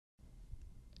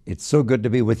It's so good to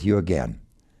be with you again,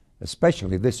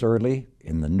 especially this early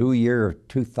in the new year of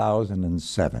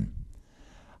 2007.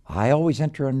 I always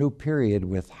enter a new period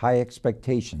with high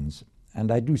expectations,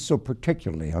 and I do so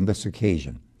particularly on this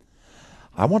occasion.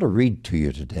 I want to read to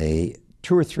you today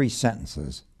 2 or 3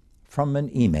 sentences from an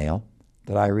email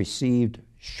that I received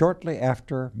shortly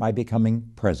after my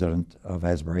becoming president of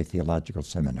Asbury Theological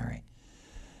Seminary.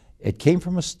 It came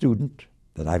from a student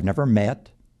that I've never met.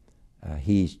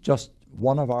 He's just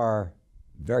one of our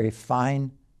very fine,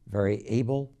 very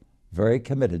able, very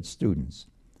committed students.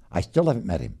 I still haven't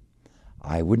met him.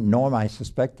 I wouldn't know him, I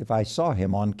suspect, if I saw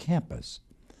him on campus.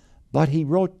 But he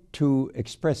wrote to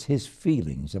express his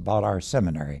feelings about our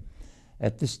seminary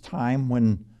at this time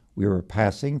when we were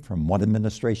passing from one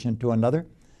administration to another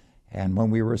and when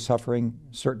we were suffering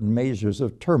certain measures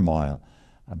of turmoil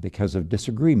because of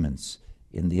disagreements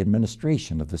in the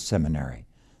administration of the seminary,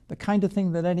 the kind of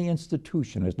thing that any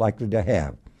institution is likely to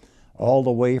have, all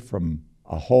the way from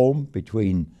a home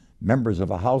between members of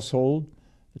a household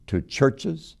to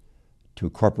churches, to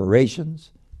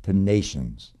corporations, to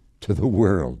nations, to the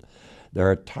world.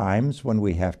 There are times when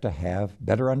we have to have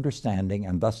better understanding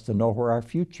and thus to know where our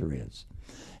future is.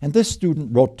 And this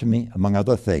student wrote to me, among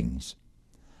other things,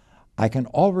 I can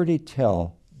already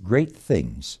tell great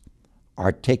things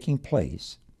are taking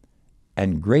place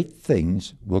and great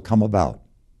things will come about.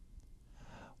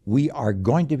 We are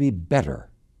going to be better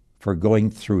for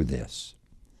going through this.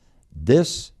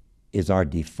 This is our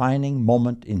defining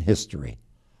moment in history.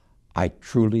 I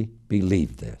truly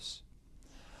believe this.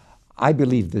 I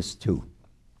believe this too.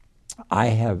 I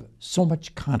have so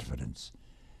much confidence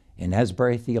in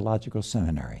Asbury Theological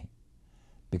Seminary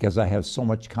because I have so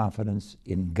much confidence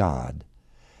in God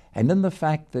and in the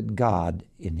fact that God,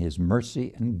 in His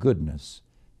mercy and goodness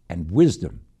and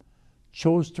wisdom,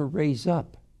 chose to raise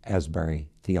up Asbury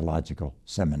Theological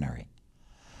Seminary.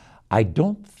 I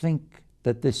don't think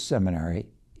that this seminary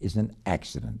is an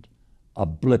accident, a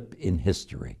blip in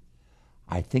history.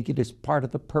 I think it is part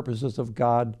of the purposes of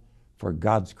God for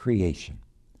God's creation.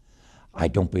 I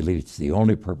don't believe it's the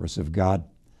only purpose of God.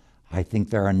 I think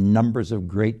there are numbers of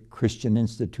great Christian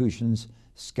institutions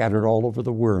scattered all over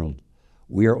the world.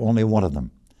 We are only one of them.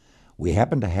 We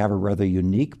happen to have a rather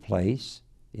unique place,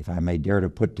 if I may dare to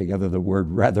put together the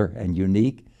word rather and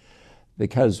unique,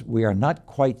 because we are not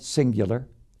quite singular,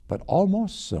 but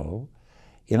almost so,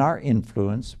 in our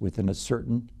influence within a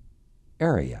certain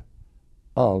area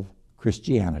of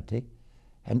Christianity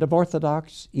and of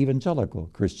Orthodox evangelical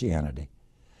Christianity.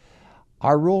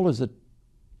 Our role is a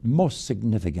most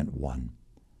significant one,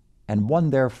 and one,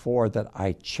 therefore, that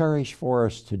I cherish for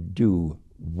us to do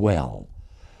well.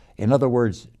 In other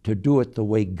words, to do it the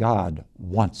way God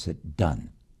wants it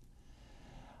done.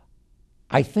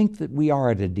 I think that we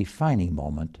are at a defining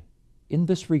moment in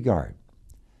this regard,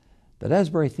 that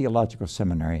Asbury Theological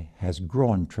Seminary has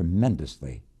grown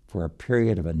tremendously for a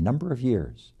period of a number of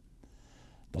years.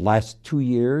 The last 2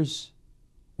 years,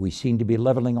 we seem to be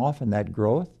leveling off in that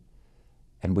growth,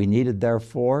 and we needed,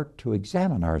 therefore, to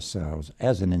examine ourselves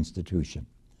as an institution.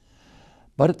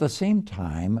 But at the same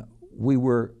time, we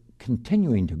were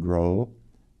continuing to grow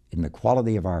in the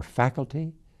quality of our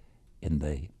faculty, in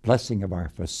the blessing of our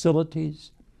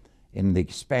facilities, in the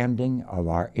expanding of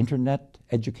our internet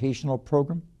educational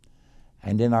program,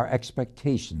 and in our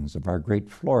expectations of our great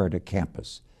Florida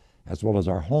campus, as well as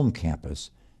our home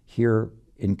campus here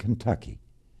in Kentucky.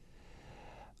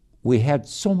 We had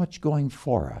so much going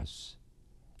for us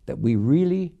that we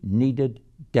really needed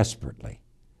desperately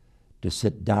to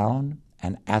sit down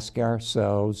and ask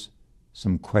ourselves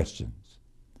some questions.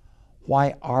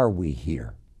 Why are we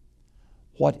here?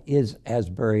 What is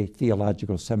Asbury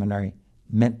Theological Seminary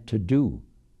meant to do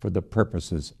for the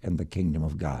purposes and the kingdom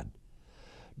of God?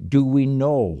 Do we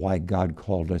know why God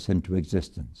called us into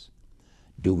existence?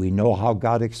 Do we know how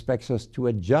God expects us to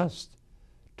adjust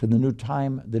to the new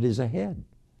time that is ahead?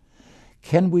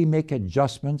 Can we make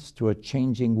adjustments to a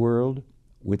changing world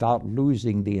without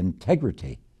losing the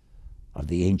integrity of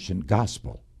the ancient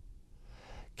gospel?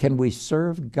 Can we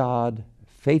serve God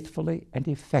faithfully and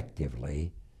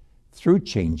effectively through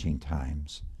changing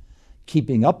times,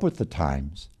 keeping up with the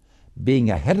times,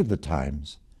 being ahead of the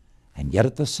times, and yet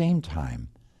at the same time,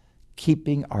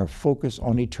 keeping our focus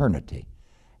on eternity,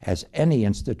 as any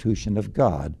institution of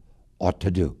God ought to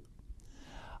do?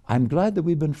 I'm glad that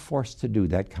we've been forced to do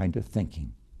that kind of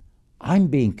thinking. I'm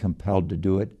being compelled to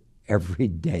do it every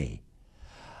day.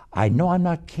 I know I'm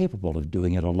not capable of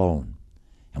doing it alone.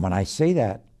 And when I say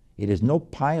that, it is no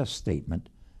pious statement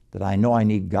that I know I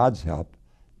need God's help.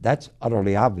 That's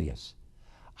utterly obvious.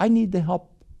 I need the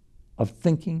help of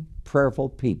thinking, prayerful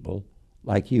people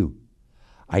like you.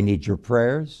 I need your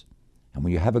prayers, and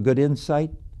when you have a good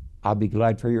insight, I'll be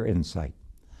glad for your insight.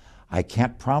 I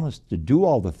can't promise to do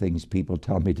all the things people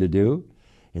tell me to do,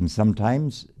 and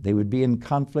sometimes they would be in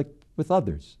conflict with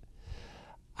others.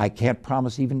 I can't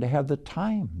promise even to have the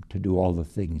time to do all the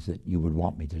things that you would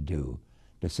want me to do,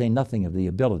 to say nothing of the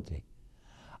ability.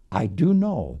 I do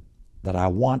know that I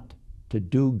want to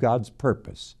do God's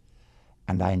purpose,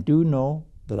 and I do know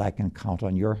that I can count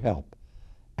on your help,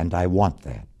 and I want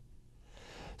that.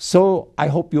 So I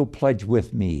hope you'll pledge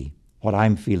with me what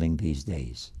I'm feeling these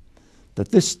days,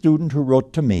 that this student who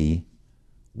wrote to me,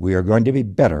 we are going to be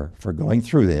better for going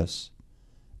through this.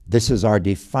 This is our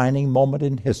defining moment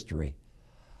in history.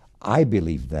 I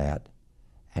believe that,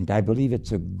 and I believe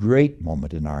it's a great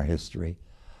moment in our history.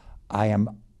 I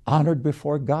am honored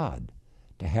before God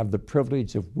to have the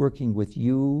privilege of working with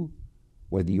you,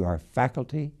 whether you are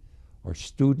faculty or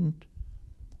student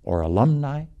or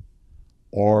alumni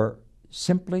or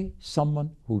simply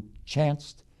someone who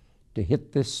chanced to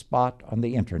hit this spot on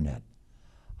the internet.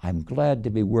 I'm glad to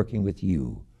be working with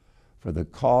you for the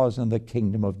cause and the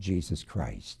kingdom of Jesus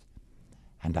Christ.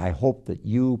 And I hope that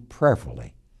you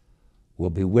prayerfully will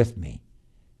be with me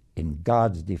in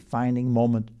God's defining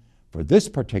moment for this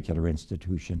particular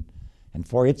institution and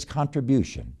for its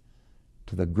contribution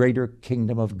to the greater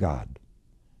kingdom of God.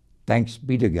 Thanks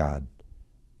be to God,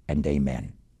 and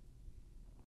amen.